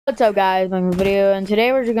What's up, guys? Welcome to the video, and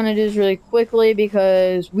today we're just gonna do this really quickly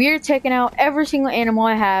because we're checking out every single animal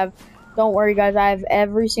I have. Don't worry, guys, I have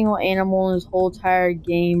every single animal in this whole entire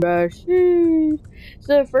game, bro. Sheesh.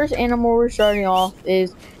 So the first animal we're starting off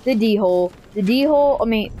is the D-hole. The D-hole, I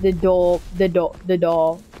mean the doll,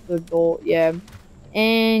 yeah.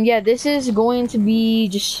 And yeah, this is going to be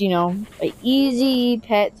just, an easy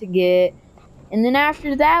pet to get. And then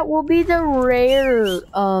after that will be the rare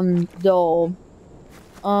doll.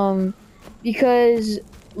 Because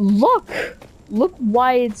look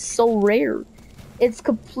why it's so rare. It's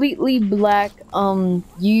completely black.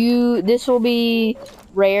 This will be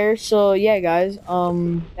rare, so yeah, guys,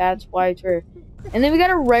 that's why it's rare. And then we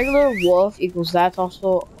got a regular wolf equals, that's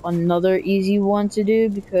also another easy one to do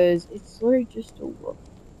because it's literally just a wolf.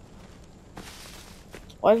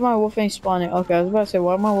 Why is my wolf ain't spawning? Okay, I was about to say,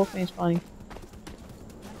 why my wolf ain't spawning?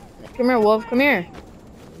 Come here, wolf, come here.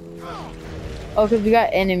 Oh, because we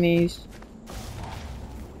got enemies.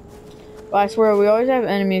 But I swear, we always have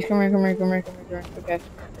enemies. Come here. Okay.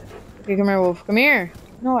 Okay, come here, wolf. Come here.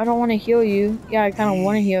 No, I don't want to heal you. Yeah, I kind of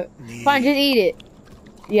want to heal. Fine, just eat it.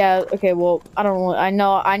 Yeah, okay, well, I don't want... I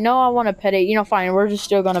know I want to pet it. You know, fine, we're just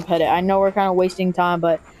still going to pet it. I know we're kind of wasting time,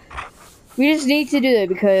 but we just need to do it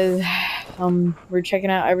because, we're checking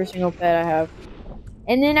out every single pet I have.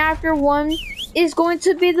 And then after one is going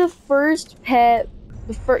to be the first pet.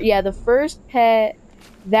 The first pet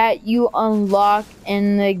that you unlock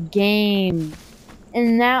in the game,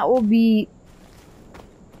 and that will be.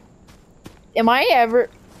 Am I ever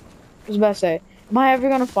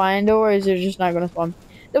gonna find it, or is it just not gonna spawn?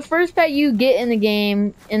 The first pet you get in the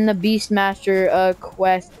game in the Beastmaster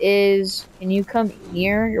quest is. Can you come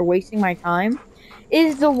here? You're wasting my time.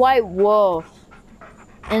 Is the white wolf.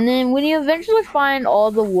 And then when you eventually find all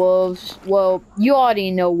the wolves, well, you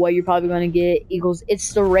already know what you're probably going to get. Equals,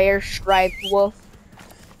 it's the rare striped wolf.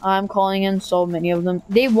 I'm calling in so many of them.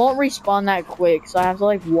 They won't respawn that quick, so I have to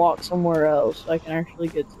like walk somewhere else so I can actually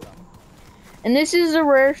get to them. And this is a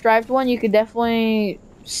rare striped one. You could definitely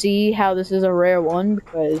see how this is a rare one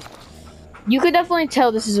because you could definitely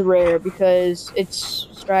tell this is a rare because it's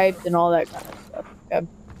striped and all that kind of stuff. Okay.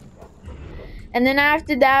 And then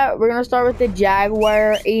after that, we're gonna start with the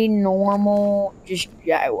jaguar, a normal, just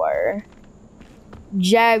jaguar.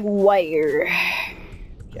 Jaguar.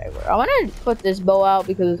 I wanna put this bow out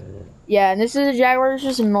because, yeah, and this is a jaguar, it's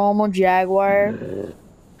just a normal jaguar.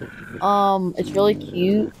 It's really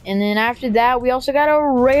cute. And then after that, we also got a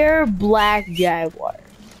rare black jaguar.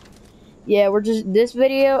 Yeah, this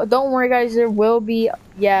video, don't worry guys, there will be,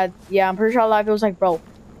 yeah, I'm pretty sure a lot of people was like, bro,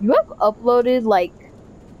 you have uploaded, like,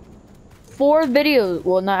 4 videos,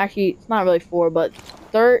 well, not actually, it's not really 4, but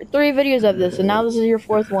 3 videos of this, and now this is your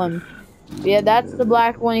 4th one. But yeah, that's the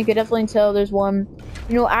black one. You can definitely tell there's one.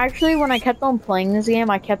 You know, actually, when I kept on playing this game,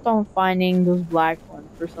 I kept on finding those black ones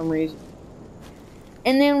for some reason.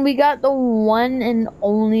 And then we got the one and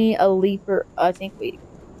only a leaper, I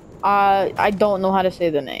don't know how to say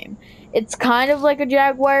the name. It's kind of like a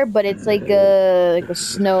jaguar, but it's like a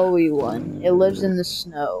snowy one. It lives in the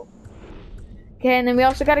snow. Okay, and then we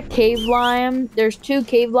also got a cave lion. There's 2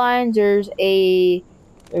 cave lions. There's a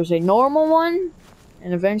normal one,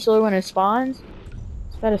 and eventually when it spawns,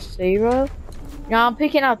 it's got a Sarah. Now I'm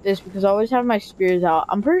picking out this because I always have my spears out.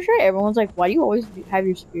 I'm pretty sure everyone's like, why do you always have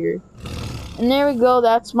your spear? And there we go.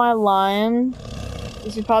 That's my lion.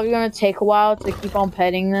 This is probably gonna take a while to keep on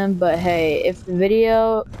petting them, but hey, if the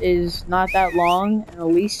video is not that long and at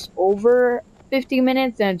least over 50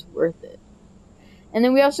 minutes, then it's worth it. And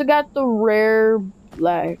then we also got the rare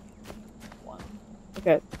black one.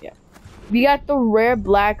 Okay, yeah. We got the rare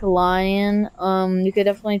black lion. You could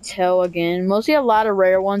definitely tell again. Mostly a lot of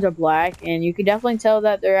rare ones are black, and you could definitely tell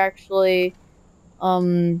that they're actually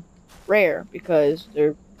rare because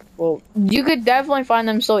they're, well, you could definitely find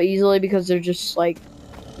them so easily because they're just like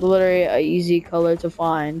literally a easy color to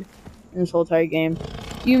find in this whole entire game.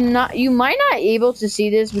 You might not be able to see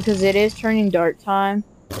this because it is turning dark time.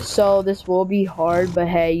 So this will be hard, but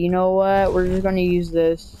hey, you know what? We're just gonna use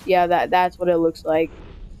this. Yeah, that's what it looks like.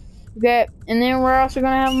 Okay, and then we're also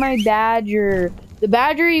gonna have my badger. The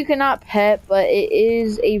badger you cannot pet, but it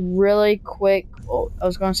is a really quick. Well, I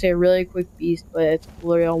was gonna say a really quick beast, but it's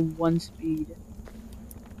literally on 1 speed.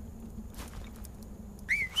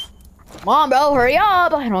 Come on, bro, hurry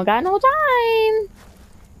up! I don't got no time.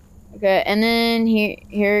 Okay, and then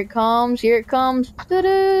here it comes.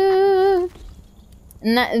 Ta-da!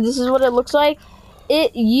 And this is what it looks like.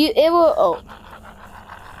 It will. Oh.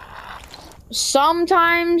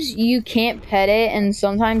 Sometimes you can't pet it, and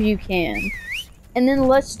sometimes you can. And then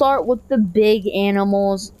let's start with the big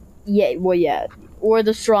animals. Yeah, well, yeah, or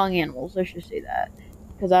the strong animals. I should say that.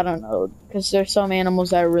 because I don't know, because there's some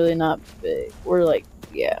animals that are really not big, or like,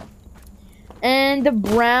 yeah. And the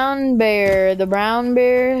brown bear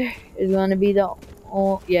is gonna be the,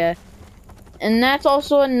 oh yeah. And that's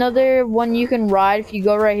also another one you can ride. If you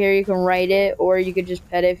go right here, you can ride it, or you could just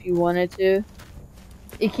pet it if you wanted to.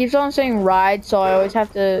 It keeps on saying ride, so I always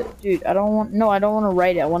have to, dude, I don't want to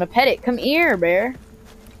ride it. I want to pet it. Come here, bear.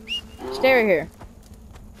 Stay right here.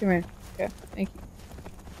 Come here. Okay, thank you.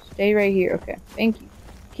 Stay right here. Okay, thank you.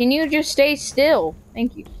 Can you just stay still?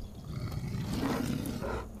 Thank you.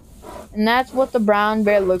 And that's what the brown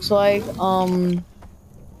bear looks like.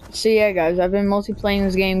 So yeah, guys, I've been multi-playing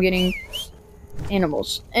this game, getting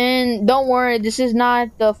animals. And don't worry, this is not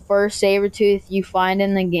the first saber-tooth you find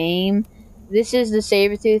in the game. This is the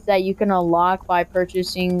saber-tooth that you can unlock by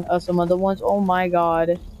purchasing some other ones. Oh my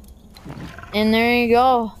god. And there you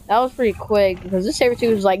go. That was pretty quick, because this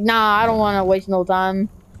saber-tooth was like, nah, I don't want to waste no time.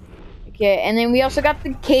 Okay, and then we also got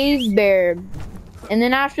the cave bear. And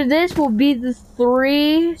then after this will be the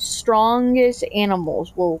 3 strongest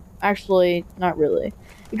animals. Well, actually, not really.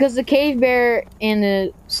 Because the cave bear and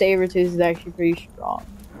the saber-tooth is actually pretty strong.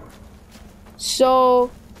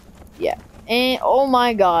 So, yeah. And, oh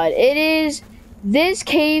my god. This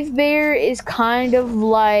cave bear is kind of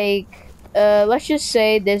like, let's just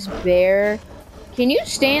say this bear. Can you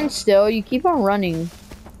stand still? You keep on running.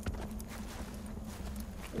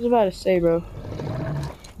 What was I about to say, bro?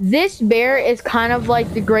 This bear is kind of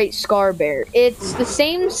like the Great Scar Bear. It's the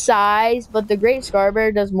same size, but the Great Scar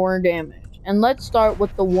Bear does more damage. And let's start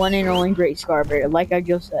with the one and only Great Scar Bear, like I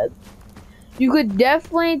just said. You could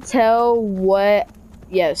definitely tell what,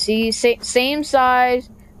 yeah, see, same size,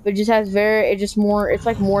 but just has it's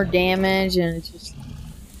like more damage, and it's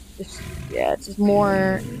yeah, it's just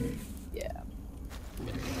more, yeah.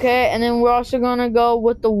 Okay, and then we're also gonna go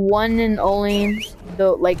with the one and only,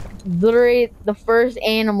 literally the first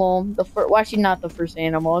animal, well, actually not the first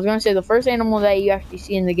animal. I was gonna say the first animal that you actually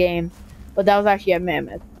see in the game, but that was actually a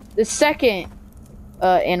mammoth. The second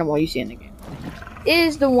animal you see in the game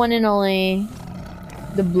is the one and only,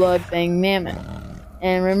 the blood fang mammoth.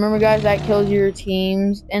 And remember, guys, that kills your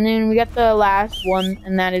teams. And then we got the last one,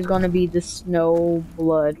 and that is gonna be the snow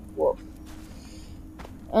blood wolf.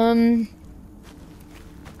 Come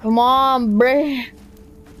on, bruh.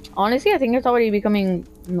 Honestly, I think it's already becoming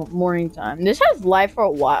morning time. This has life for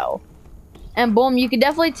a while. And boom, you can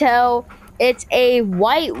definitely tell it's a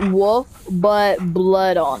white wolf, but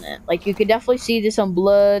blood on it. Like, you could definitely see there's some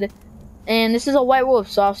blood. And this is a white wolf,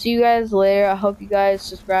 so I'll see you guys later. I hope you guys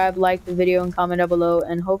subscribe, like the video, and comment down below.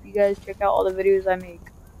 And hope you guys check out all the videos I make.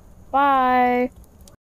 Bye!